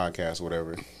doing a podcast or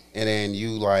whatever, and then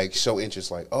you like show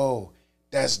interest, like, oh,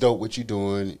 that's dope, what you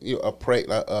doing?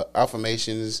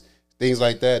 Affirmations, things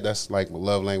like that. That's like my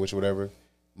love language or whatever.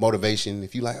 Motivation.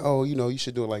 If you like, oh, you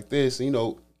should do it like this.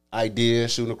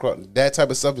 Ideas shooting across that type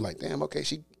of stuff. You're like, damn, okay,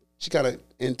 she kind of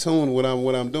in tune with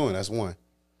what I'm doing. That's 1.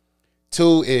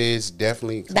 2 is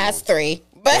definitely. come That's on. 3.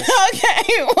 But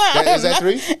okay. Well, Is that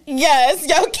 3? Yes,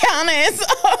 your count is.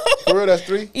 For real, that's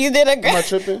 3. You did Am I a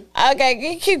tripping?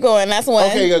 Okay, keep going. That's 1.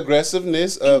 Okay,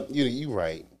 aggressiveness. You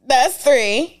right. That's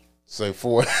 3. So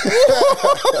 4.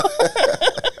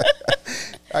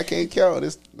 I can't count.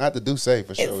 It's not the Duce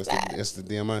for sure. It's the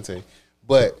Diamante.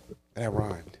 But that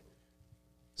rhymed.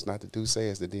 It's not the Duce,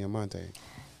 it's the Diamante.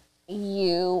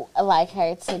 You like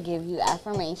her to give you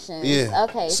affirmations. Yeah.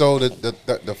 Okay. So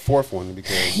the fourth one,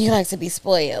 because You like to be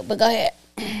spoiled, but go ahead.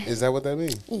 is that what that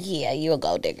means? Yeah, you a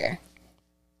gold digger.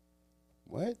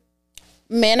 What?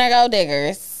 Men are gold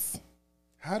diggers.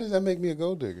 How does that make me a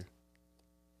gold digger?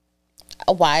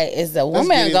 Why is the woman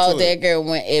get a gold into it. digger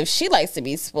if she likes to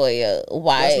be spoiled?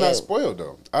 Why? That's not spoiled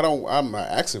though. I'm not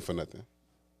asking for nothing.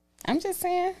 I'm just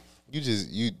saying.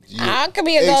 You I could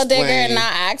be a gold digger and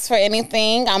not ask for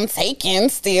anything. I'm taking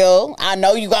still. I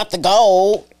know you got the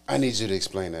gold. I need you to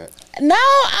explain that. No,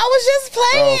 I was just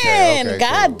playing. Okay,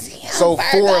 God cool. damn. So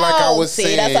Virgo. 4, like I was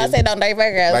See, that's why I saying- say don't date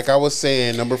Virgos. Like I was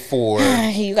saying, number 4.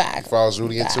 You got. If I was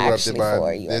really interrupted actually by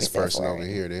 4, you this already said person 4. over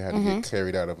here, they had to get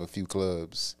carried out of a few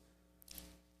clubs.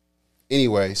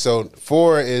 Anyway, so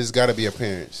 4 is got to be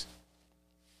appearance.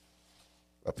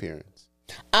 Appearance.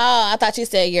 Oh, I thought you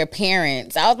said your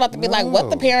parents. I was about to be like, what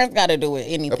the No. parents got to do with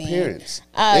anything? Appearance.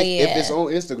 Oh, if yeah. it's on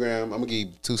Instagram, I'm gonna give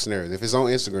you 2 scenarios. If it's on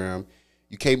Instagram,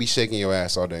 you can't be shaking your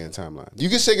ass all day in timeline. You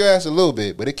can shake your ass a little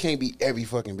bit, but it can't be every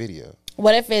fucking video.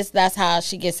 What if that's how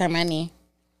she gets her money?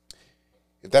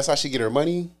 If that's how she get her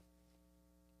money,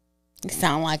 You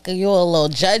sound like you a little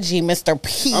judgy, Mr.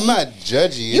 P. I'm not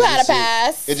judgy. You It's had just a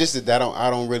pass. It's just that I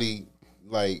don't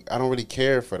really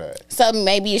care for that. So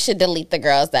maybe you should delete the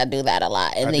girls that do that a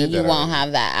lot, and I then did you that won't already.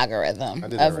 have that algorithm I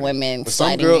did that of already. women But some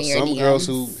sliding girls, in your some DMs. girls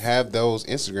who have those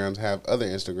Instagrams have other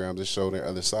Instagrams that show their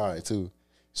other side too.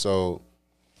 So,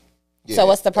 yeah, So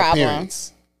what's the problem?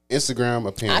 Appearance. Instagram I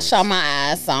appearance. show my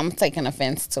ass, so I'm taking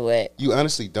offense to it. You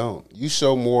honestly don't. You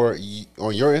show more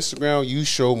on your Instagram. You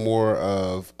show more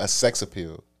of a sex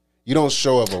appeal. You don't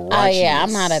show of a raunchy. Oh yeah,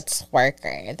 I'm not a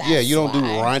twerker. That's Yeah, you don't do why.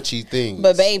 raunchy things.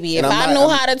 But baby, if And I knew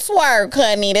how to twerk,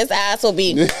 honey, this ass will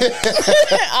be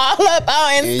all up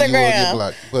on and you will get Instagram.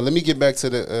 blocked. But let me get back to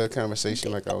the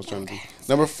conversation like I was trying to do.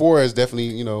 Number 4 is definitely,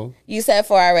 You said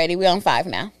 4 already. We on 5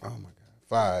 now. oh my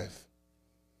God,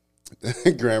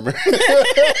 5. Grammar. You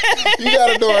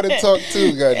gotta know how to talk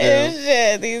too, goddamn.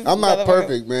 Shit, these I'm not motherfuckers.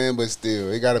 perfect, man, but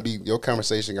still, it gotta be your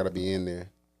conversation. Gotta be in there.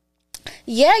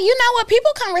 Yeah, you know what?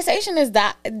 People conversation is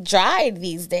dry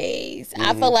these days.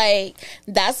 I feel like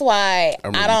that's why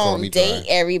remember I you calling me don't date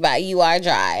dry. everybody. You are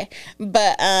dry,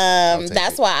 but take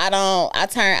that's it. why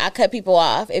I cut people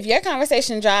off. If your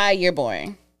conversation dry, you're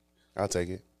boring. I'll take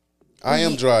it. I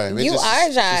am dry. It's You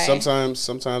are dry.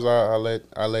 Sometimes I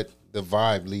let the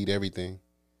vibe lead everything.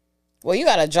 Well, you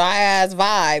got a dry ass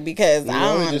vibe because You I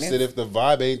know, don't. it's just that if the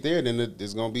vibe ain't there, then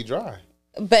it's gonna be dry.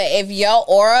 But if your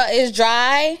aura is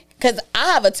dry, because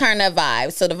I have a turn up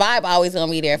vibe, so the vibe always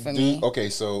gonna be there for me. Okay,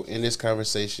 so in this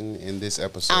conversation, in this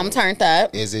episode, I'm turned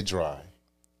up is it dry?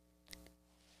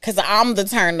 because I'm the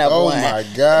turned up Oh one. my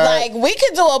God. Like we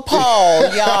could do a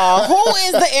poll, y'all. Who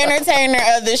is the entertainer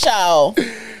of the show?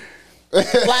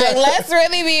 Like, let's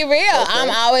really be real. I'm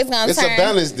always gonna It's turn. a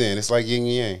balance then. It's like yin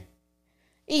and yang.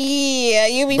 Yeah,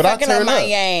 you be But I fucking up turn my up.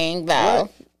 yang though.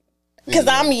 Right. Cause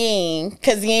I'm yin.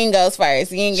 Cause yin goes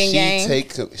first. Yin and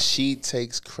yang. She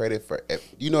takes credit for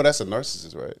that's a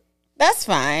narcissist, right? That's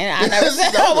fine. I never said I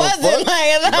I don't wasn't give a fuck.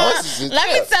 like Narcissist, Let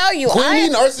yeah. me tell you, Queenie,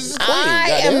 narcissist queen, I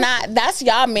goddamn. am not. That's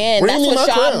y'all men. Bring That's me what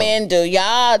my y'all crown. men do.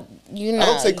 Y'all, you know. I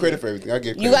don't take credit for everything. I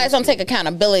get credit You guys for don't take everything.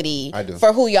 accountability I do.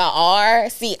 for who y'all are.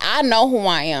 See, I know who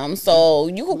I am, so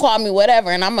you can call me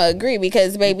whatever, and I'm gonna agree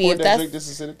because, baby, Pour if that that's drink, just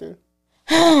to sit it there.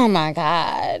 oh my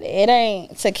god, it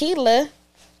ain't tequila.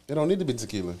 It don't need to be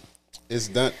tequila. It's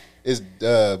done. It's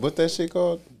what that shit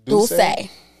called? Dulce. It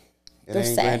Dulce.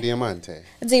 ain't Gran Diamante.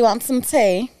 Do you want some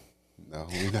tea? No,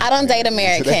 we not I don't date doing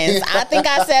that today. Americans. I think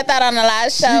I said that on the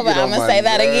last show, You but get I'm on gonna my say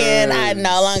that again. I nerves.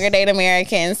 no longer date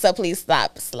Americans, so please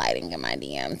stop sliding in my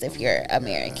DMs if you're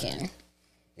American.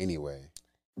 Anyway,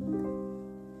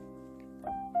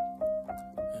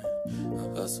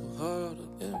 I hustle hard,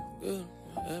 I get good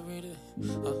every day.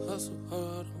 I hustle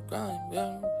hard, I'm grinding,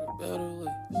 yeah, for better ways.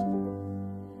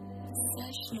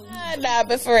 Nah,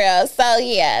 but for real. So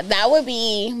yeah, that would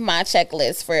be my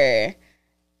checklist for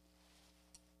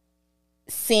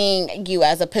seeing you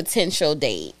as a potential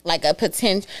date, like a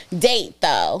potential date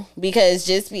though, because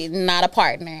just be not a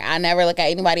partner. I never look at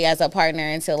anybody as a partner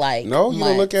until like no, you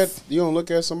don't months.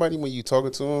 look at somebody when you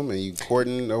talking to them and you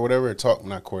courting or whatever.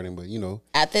 Not courting, but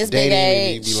At this big dating.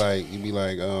 And age. you'd be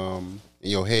like, in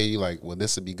your head, you like, well,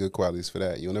 this would be good qualities for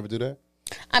that. You'll never do that.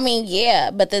 I mean, yeah,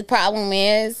 but the problem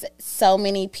is so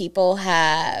many people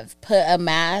have put a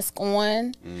mask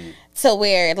on to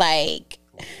where like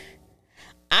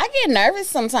I get nervous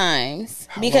sometimes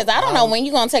because I don't know when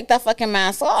you're gonna take that fucking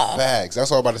mask off. Facts.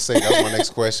 That's what I'm about to say. That's my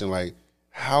next question. Like,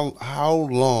 how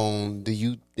long do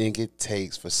you think it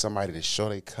takes for somebody to show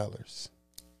their colors?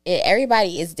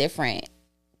 Everybody is different.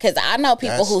 Cause I know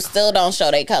people That's who still don't show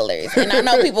their colors, and I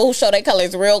know people who show their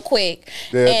colors real quick.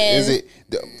 And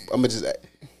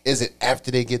Is it after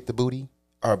they get the booty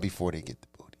or before they get the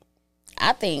booty?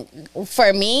 I think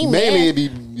for me, Mainly men,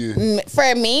 it'd be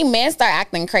for me, men start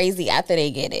acting crazy after they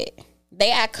get it.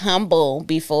 They act humble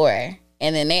before,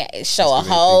 and then they show a That's 'cause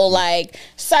they whole think like,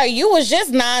 sir, you was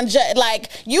just like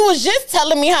you was just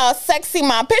telling me how sexy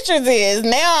my pictures is.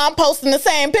 Now I'm posting the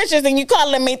same pictures and you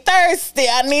calling me thirsty.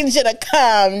 I need you to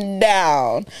calm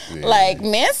down. Yeah. Like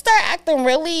men start acting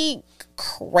really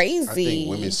crazy. I think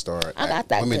women start. I got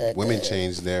that good. Women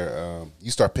change their.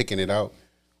 You start picking it out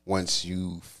once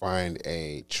you find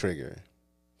a trigger.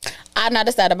 I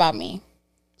noticed that about me.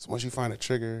 So once you find a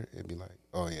trigger, it'd be like,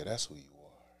 oh yeah, that's who you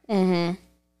are. Mm-hmm.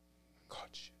 Caught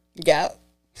you. Yep.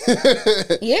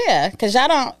 Yeah, because y'all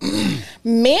don't.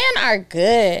 Men are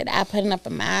good at putting up a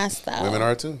mask, though. Women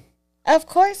are too. Of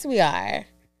course we are.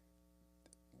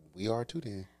 We are too.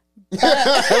 Then. Like,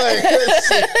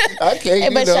 I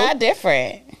can't. But y'all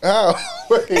different. Oh,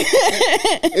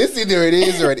 it's either it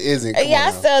is or it isn't. Come Y'all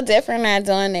on now. still different at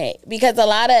doing it. Because a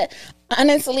lot of,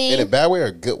 honestly, In a bad way or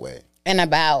a good way? In a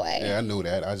bad way. Yeah, I knew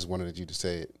that. I just wanted you to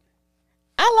say it.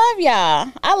 I love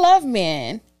y'all. I love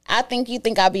men. I think you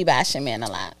think I'll be bashing men a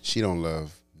lot. She don't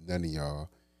love none of y'all,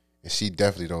 and she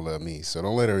definitely don't love me. So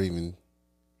don't let her even.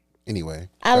 Anyway,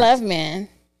 I love men.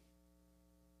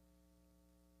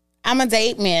 I'm gonna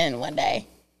date men one day.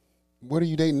 What are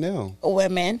you dating now?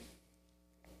 Women.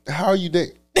 How are you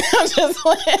dating? I'm just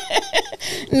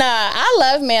nah, I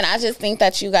love men. I just think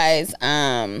that you guys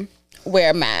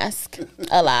wear a mask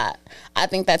a lot. I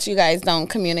think that you guys don't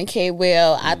communicate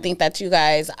well. I think that you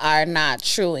guys are not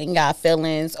true in y'all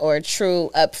feelings or true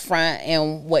upfront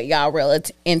in what y'all real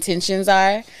intentions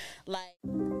are. Like,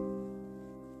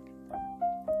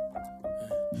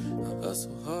 I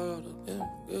hustle hard, I'm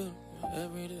good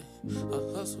every day.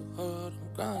 I hustle hard,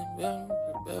 I'm grinding.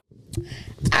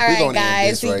 all right, gonna end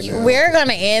guys, this right now. we're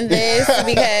gonna end this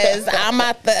because I'm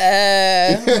about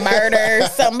to murder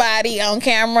somebody on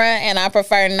camera, and I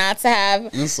prefer not to have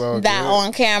It's all that good.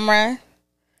 on camera.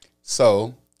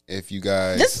 So if you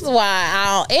guys, This is why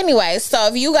I don't. Anyway, so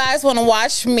if you guys want to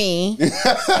watch me,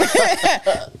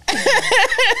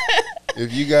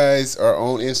 if you guys are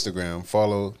on Instagram,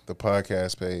 follow the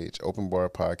podcast page, Open Bar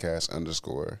Podcast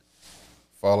 _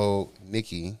 Follow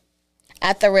Nikki.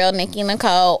 at the Real Nikki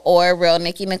Nicole or Real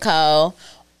Nikki Nicole,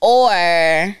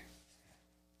 or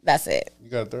that's it. You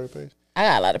got a third page? I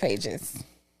got a lot of pages.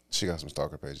 She got some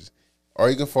stalker pages. Or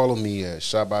you can follow me at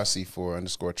ShotByC4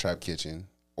 _ Trap Kitchen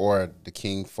or the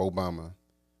King Fobama,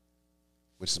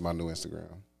 which is my new Instagram.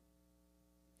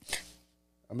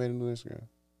 I made a new Instagram.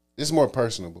 This is more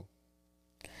personable.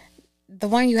 The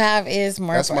one you have is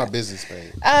more. That's my business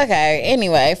page. Okay.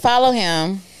 Anyway, follow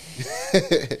him.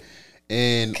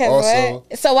 And 'Cause also,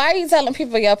 what? So why are you telling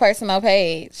people your personal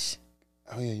page?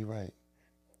 oh yeah, you're right.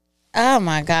 Oh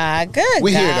my God. Good.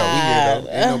 We God. here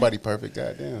though. Ain't nobody perfect.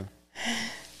 Goddamn.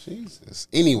 Jesus.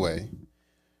 Anyway,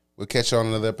 we'll catch you on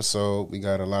another episode. We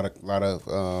got a lot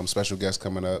of special guests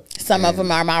coming up. Some of And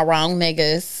them are my wrong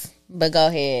niggas, but go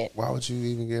ahead. Why would you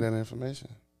even get that information?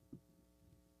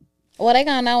 Well, they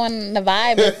gonna know when the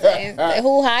vibe is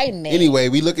who hiding it. Anyway,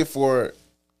 we looking for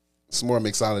some more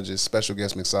mixologists, special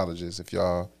guest mixologists. If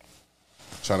y'all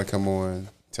trying to come on,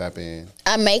 tap in.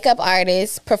 A makeup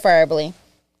artist, preferably.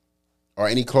 Or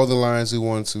any clothing lines we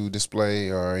want to display,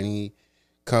 or any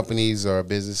companies or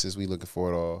businesses, we looking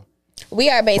for it all. We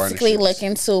are basically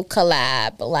Partnerships. looking to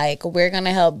collab. Like, we're going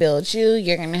to help build you.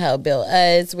 You're going to help build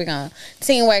us. We're going to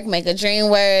teamwork, make a dream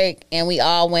work, and we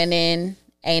all winning.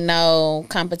 Ain't no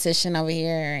competition over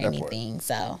here or That part. anything.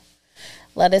 So,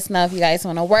 let us know if you guys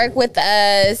want to work with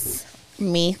us.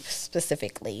 Me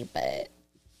specifically, but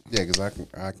Yeah, because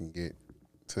I can get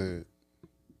to.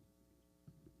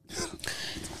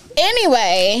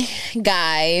 anyway,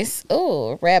 guys.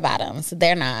 Ooh, red bottoms.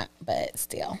 They're not, but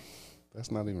still.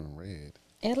 That's not even red.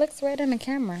 It looks red in the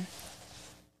camera.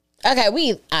 Okay,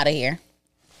 we out of here.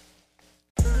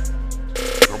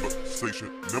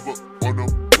 Conversation never on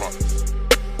the blocks.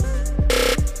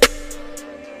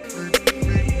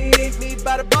 Meet me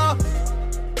by the bar.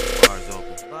 Bars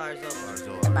open. Bars open. Bars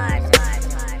open. Bars